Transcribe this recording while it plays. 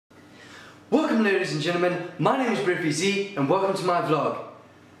Welcome ladies and gentlemen, my name is Brettvz and welcome to my vlog.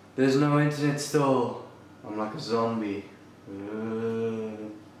 There's no internet still. I'm like a zombie.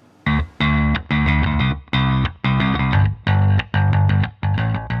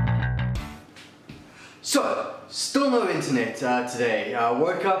 So, still no internet today. I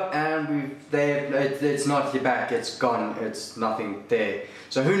woke up and it's not back, it's gone, it's nothing there.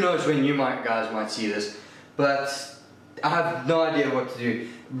 So who knows when you guys might see this, but I have no idea what to do.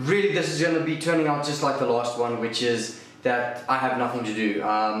 Really, this is going to be turning out just like the last one, which is that I have nothing to do.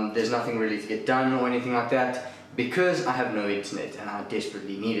 There's nothing really to get done or anything like that because I have no internet and I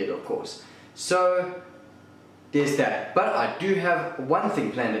desperately need it, of course. So there's that. But I do have one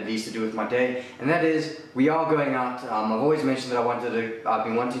thing planned at least to do with my day, and that is we are going out. I've always mentioned that I've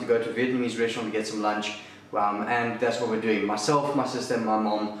been wanting to go to a Vietnamese restaurant to get some lunch, and that's what we're doing. Myself, my sister and my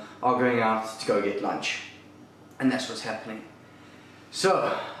mom are going out to go get lunch. And that's what's happening.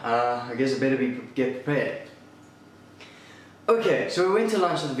 So, I guess I better get prepared. Okay, so we went to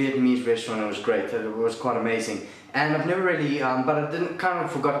lunch at the Vietnamese restaurant. It was great. It was quite amazing. And I've never really, but I kind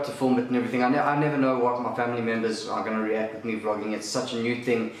of forgot to film it and everything. I never know what my family members are going to react with me vlogging. It's such a new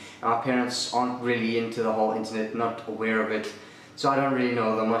thing. My parents aren't really into the whole internet, not aware of it. So I don't really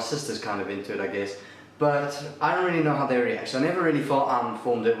know, though my sister's kind of into it, I guess. But I don't really know how they react, so I never really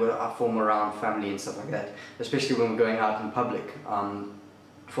filmed it where I film around family and stuff like that, especially when we're going out in public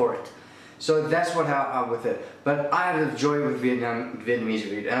for it. So that's what I'm with it. But I had a joy with Vietnamese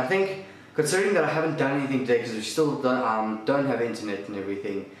food, and I think, considering that I haven't done anything today because we still don't have internet and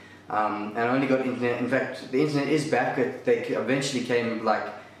everything, and I only got internet. In fact, the internet is back. They eventually came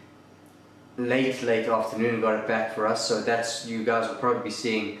like late afternoon and got it back for us. So that's, you guys will probably be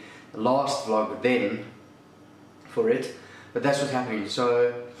seeing the last vlog then for it, but that's what's happening.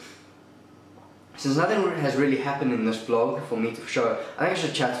 So since nothing has really happened in this vlog for me to show, I think I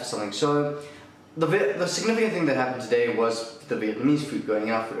should chat for something. So the significant thing that happened today was the Vietnamese food, going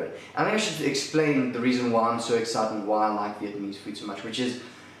out for it. I think I should explain the reason why I'm so excited and why I like Vietnamese food so much, which is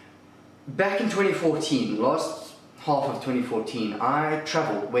back in 2014, last half of 2014, I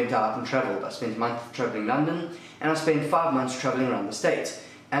went out and travelled. I spent a month travelling London, and I spent 5 months travelling around the States.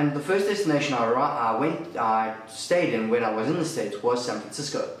 And the first destination I stayed in when I was in the States was San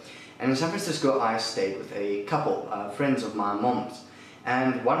Francisco. And in San Francisco I stayed with a couple, friends of my mom's.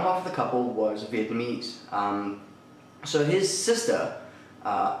 And one half of the couple was Vietnamese. So his sister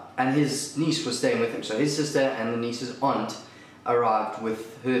and his niece were staying with him. So his sister and the niece's aunt arrived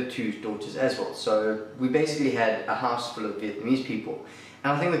with her 2 daughters as well. So we basically had a house full of Vietnamese people.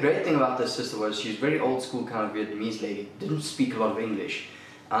 And I think the great thing about this sister was she's a very old school kind of Vietnamese lady, didn't speak a lot of English.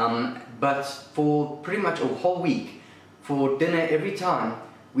 But for pretty much a whole week, for dinner every time,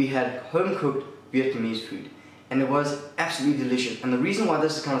 we had home-cooked Vietnamese food. And it was absolutely delicious. And the reason why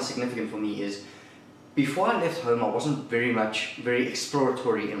this is kind of significant for me is, before I left home, I wasn't very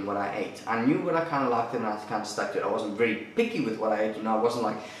exploratory in what I ate. I knew what I kind of liked and I kind of stuck to it. I wasn't very picky with what I ate, you know. I wasn't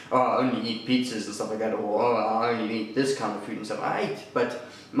like, oh, I only eat pizzas and stuff like that, or oh, I only eat this kind of food and stuff. I ate, but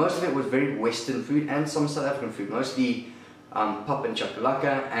most of it was very Western food and some South African food, mostly pap and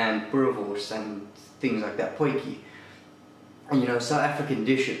chakalaka and boerewors and things like that, potjie, and you know, South African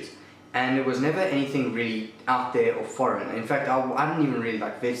dishes. And it was never anything really out there or foreign. In fact, I didn't even really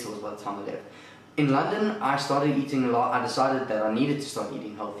like vegetables by the time I left. In London, I started eating a lot. I decided that I needed to start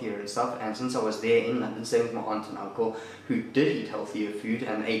eating healthier and stuff, and since I was there in London, staying with my aunt and uncle who did eat healthier food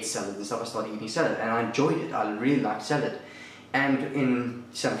and ate salad and stuff, I started eating salad, and I enjoyed it. I really liked salad. And in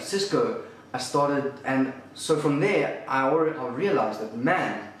San Francisco, I started, and so from there, I realized that,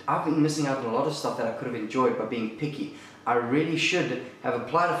 man, I've been missing out on a lot of stuff that I could have enjoyed by being picky. I really should have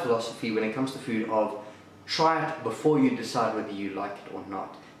applied a philosophy when it comes to food of try it before you decide whether you like it or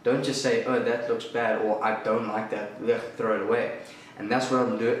not. Don't just say, oh, that looks bad, or I don't like that, throw it away. And that's what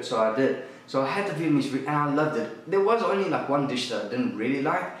I'm doing, so I did. So I had the Vietnamese food and I loved it. There was only like one dish that I didn't really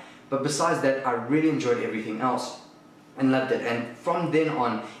like, but besides that, I really enjoyed everything else and loved it. And from then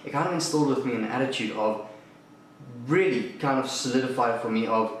on, it kind of instilled with me an attitude of, really kind of solidified for me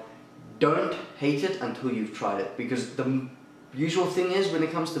of, don't hate it until you've tried it. Because the usual thing is, when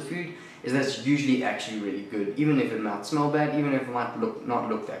it comes to food, is that it's usually actually really good, even if it might smell bad, even if it might not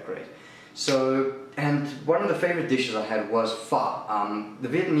look that great. So, and one of the favorite dishes I had was pho. The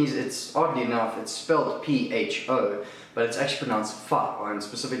Vietnamese, it's oddly enough, it's spelled P-H-O, but it's actually pronounced pho, and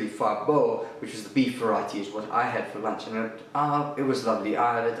specifically pho bo, which is the beef variety, is what I had for lunch, and it was lovely.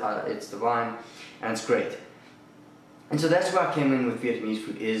 I had it, it's divine, and it's great. And so that's where I came in with Vietnamese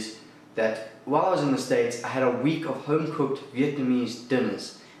food, is that while I was in the States, I had a week of home-cooked Vietnamese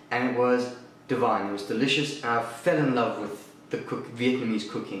dinners, and it was divine. It was delicious, and I fell in love with the Vietnamese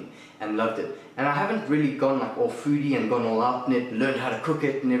cooking and loved it. And I haven't really gone like all foodie and gone all out in it, learned how to cook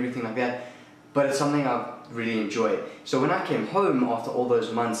it and everything like that, but it's something I really enjoy. So when I came home after all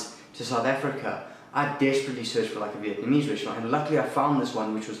those months to South Africa, I desperately searched for like a Vietnamese restaurant, and luckily I found this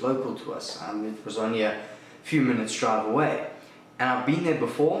one which was local to us. It was only a few minutes drive away. And I've been there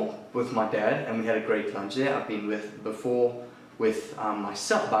before with my dad, and we had a great lunch there. I've been before with by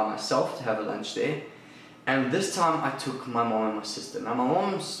myself to have a lunch there. And this time I took my mom and my sister. Now my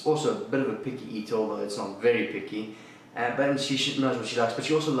mom's also a bit of a picky eater, although it's not very picky. But she knows what she likes, but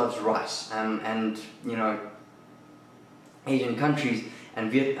she also loves rice. And you know, Asian countries and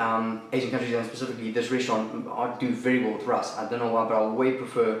specifically this restaurant do very well with rice. I don't know why, but I way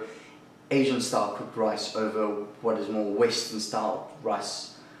prefer Asian style cooked rice over what is more Western style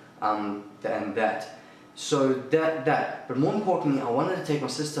rice than that. So but more importantly, I wanted to take my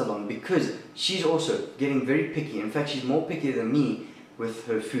sister along because she's also getting very picky. In fact, she's more picky than me with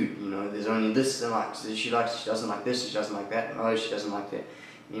her food. You know, there's only this and like, she doesn't like this, she doesn't like that, no, she doesn't like that,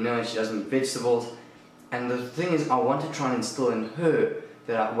 you know, she doesn't eat vegetables. And the thing is, I want to try and instill in her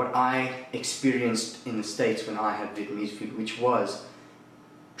that what I experienced in the States when I had Vietnamese food, which was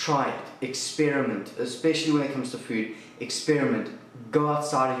try it, experiment, especially when it comes to food, experiment, go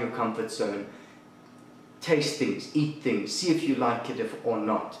outside of your comfort zone, taste things, eat things, see if you like it or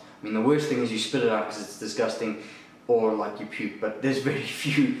not. I mean, the worst thing is you spit it out because it's disgusting or like you puke, but there's very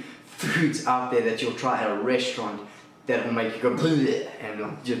few foods out there that you'll try at a restaurant that will make you go bleh and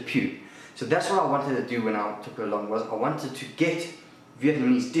like just puke. So that's what I wanted to do when I took her along, was I wanted to get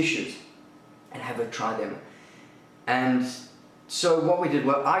Vietnamese dishes and have her try them. And so what we did,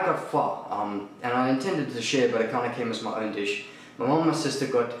 well, I got pho, and I intended to share, but it kind of came as my own dish. My mom and my sister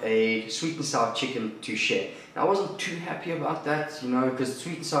got a sweet and sour chicken to share. Now, I wasn't too happy about that, you know, because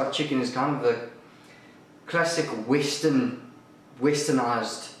sweet and sour chicken is kind of the classic westernized,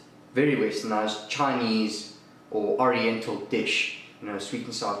 very westernized Chinese or Oriental dish. You know, sweet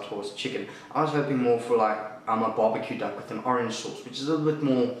and sour toast chicken. I was hoping more for like a barbecue duck with an orange sauce, which is a little bit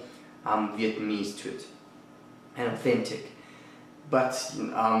more Vietnamese to it and authentic. But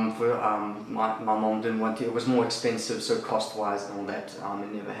my mom didn't want to. It was more expensive, so cost-wise and all that,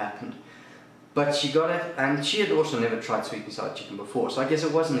 it never happened. But she got it, and she had also never tried sweet and sour chicken before, so I guess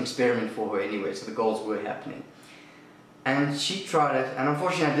it was an experiment for her anyway, so the goals were happening. And she tried it, and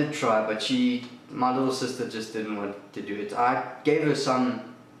unfortunately I did try, but my little sister just didn't want to do it. I gave her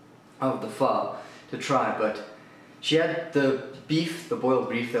some of the pho to try, but she had the beef, the boiled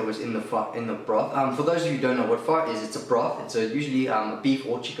beef that was in the broth. For those of you who don't know what pho is, it's a broth. It's usually a beef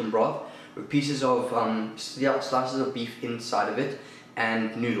or chicken broth with pieces of slices of beef inside of it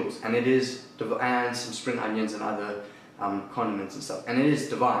and noodles, and and some spring onions and other condiments and stuff. And it is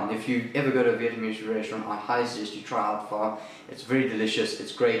divine. If you ever go to a Vietnamese restaurant, I highly suggest you try out pho. It's very delicious.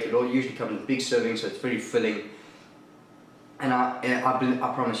 It's great. It all usually comes in big servings, so it's very filling. And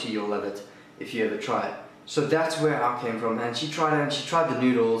I promise you'll love it if you ever try it. So that's where I came from, and she tried it, and she tried the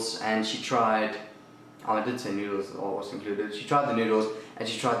noodles, and she tried, I did say noodles was included, she tried the noodles, and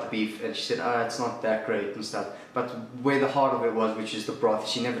she tried the beef, and she said, oh, it's not that great and stuff. But where the heart of it was, which is the broth,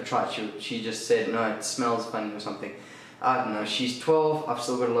 she never tried. She just said, no, it smells funny or something. I don't know, she's 12, I've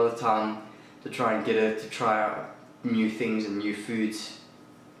still got a lot of time to try and get her to try out new things and new foods.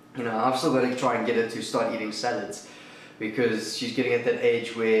 You know, I've still got to try and get her to start eating salads, because she's getting at that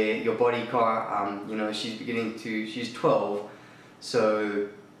age where your body can't, you know, she's 12, so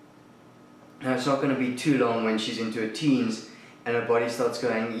you know, it's not going to be too long when she's into her teens and her body starts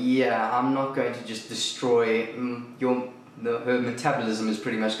going, yeah, I'm not going to just destroy her metabolism is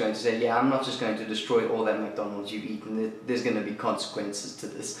pretty much going to say, yeah, I'm not just going to destroy all that McDonald's you've eaten, there's going to be consequences to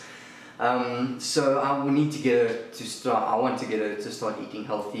this. So I will need to get her to start, I want to get her to start eating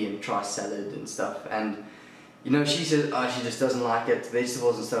healthy and try salad and stuff. And you know, she says, oh, she just doesn't like it,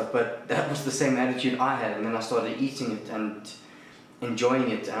 vegetables and stuff, but that was the same attitude I had, and then I started eating it and enjoying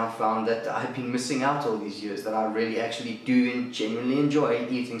it, and I found that I've been missing out all these years, that I really actually do and genuinely enjoy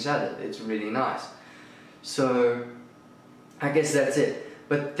eating salad. It's really nice. So I guess that's it.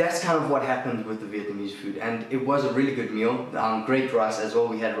 But that's kind of what happened with the Vietnamese food, and it was a really good meal. Great rice as well,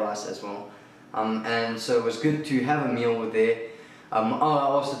 we had rice as well. And so it was good to have a meal with there. I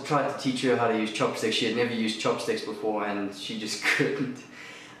also tried to teach her how to use chopsticks. She had never used chopsticks before, and she just couldn't.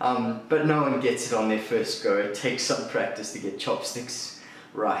 But no one gets it on their first go. It takes some practice to get chopsticks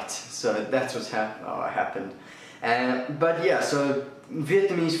right. So that's what's happened. But yeah, so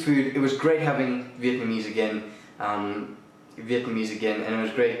Vietnamese food, it was great having Vietnamese again, and it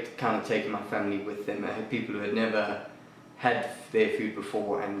was great kind of taking my family with them. I had people who had never had their food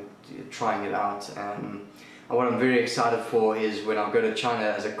before and trying it out. And what I'm very excited for is when I go to China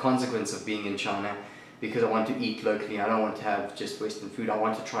as a consequence of being in China, because I want to eat locally. I don't want to have just Western food. I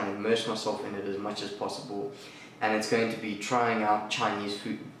want to try and immerse myself in it as much as possible. And it's going to be trying out Chinese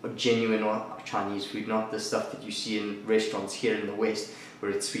food, genuine Chinese food, not the stuff that you see in restaurants here in the West, where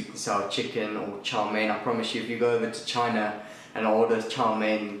it's sweet and sour chicken or chow mein. I promise you, if you go over to China and order chow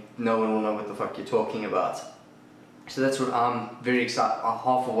mein, no one will know what the fuck you're talking about. So that's what I'm very excited,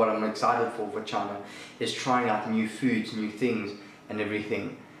 half of what I'm excited for China, is trying out new foods, new things and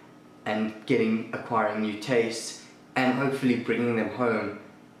everything, and acquiring new tastes, and hopefully bringing them home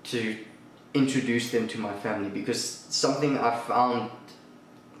to introduce them to my family. Because something I've found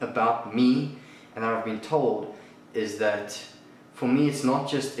about me and that I've been told is that for me it's not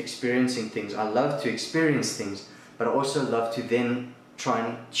just experiencing things. I love to experience things, but I also love to then try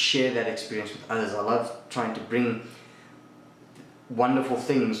and share that experience with others. I love trying to bring wonderful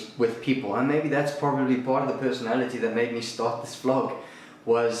things with people, and maybe that's probably part of the personality that made me start this vlog,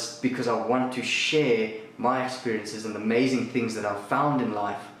 was because I want to share my experiences and amazing things that I've found in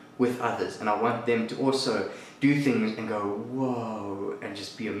life with others, and I want them to also do things and go whoa and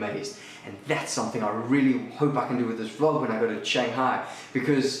just be amazed. And that's something I really hope I can do with this vlog when I go to Shanghai,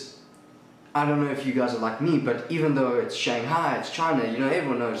 because I don't know if you guys are like me, but even though it's Shanghai, it's China, you know,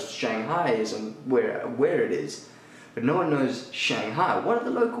 everyone knows Shanghai is and where it is, but no one knows Shanghai. What are the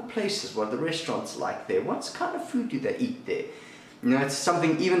local places? What are the restaurants like there? What kind of food do they eat there? You know, it's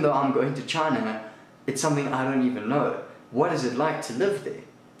something, even though I'm going to China, it's something I don't even know. What is it like to live there?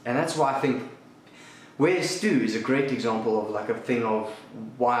 And that's why I think Where's Stu is a great example of like a thing of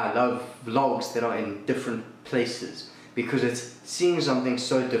why I love vlogs that are in different places, because it's seeing something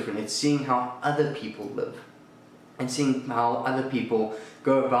so different. It's seeing how other people live and seeing how other people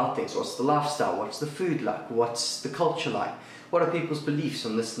go about things. What's the lifestyle? What's the food like? What's the culture like? What are people's beliefs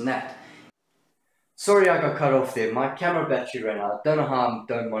on this and that? Sorry I got cut off there. My camera battery ran out. I don't know how I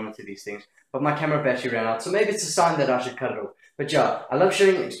don't monitor these things, but my camera battery ran out, so maybe it's a sign that I should cut it off. But yeah, I love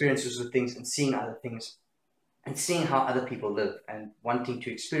sharing experiences with things and seeing other things and seeing how other people live and wanting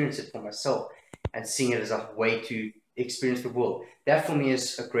to experience it for myself and seeing it as a way to experience the world. That for me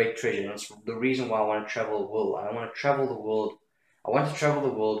is a great treasure, and it's the reason why I want to travel the world. I want to travel the world. I want to travel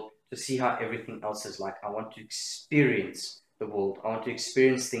the world to see how everything else is like. I want to experience the world. I want to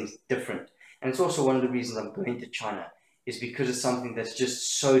experience things different. And it's also one of the reasons I'm going to China, is because it's something that's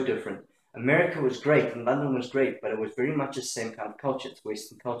just so different. America was great and London was great, but it was very much the same kind of culture. It's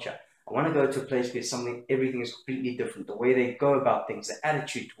Western culture. I want to go to a place where everything is completely different. The way they go about things, their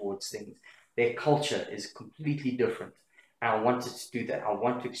attitude towards things, their culture is completely different. And I wanted to do that. I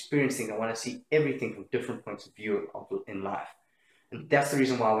want to experience things. I want to see everything from different points of view in life. And that's the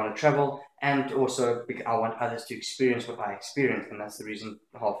reason why I want to travel, and also because I want others to experience what I experience, and that's the reason,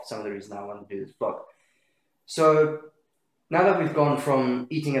 some of the reason I want to do this vlog. So now that we've gone from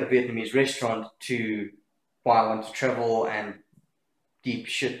eating at a Vietnamese restaurant to why I want to travel and deep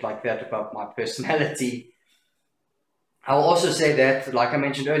shit like that about my personality, I'll also say that, like I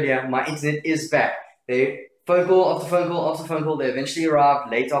mentioned earlier, my internet is back. Phone call after phone call after phone call, they eventually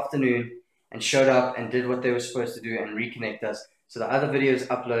arrived late afternoon and showed up and did what they were supposed to do and reconnect us. So the other video is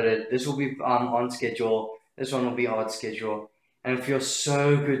uploaded. This will be on schedule. This one will be on schedule. And it feels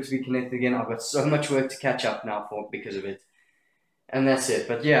so good to be connected again. I've got so much work to catch up now because of it. And that's it.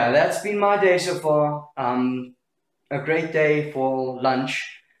 But yeah, that's been my day so far. A great day for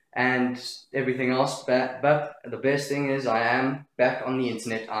lunch and everything else. But the best thing is I am back on the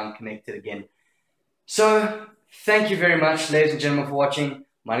internet. I'm connected again. So thank you very much, ladies and gentlemen, for watching.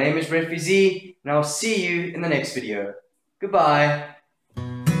 My name is Brettvz, and I'll see you in the next video. Goodbye.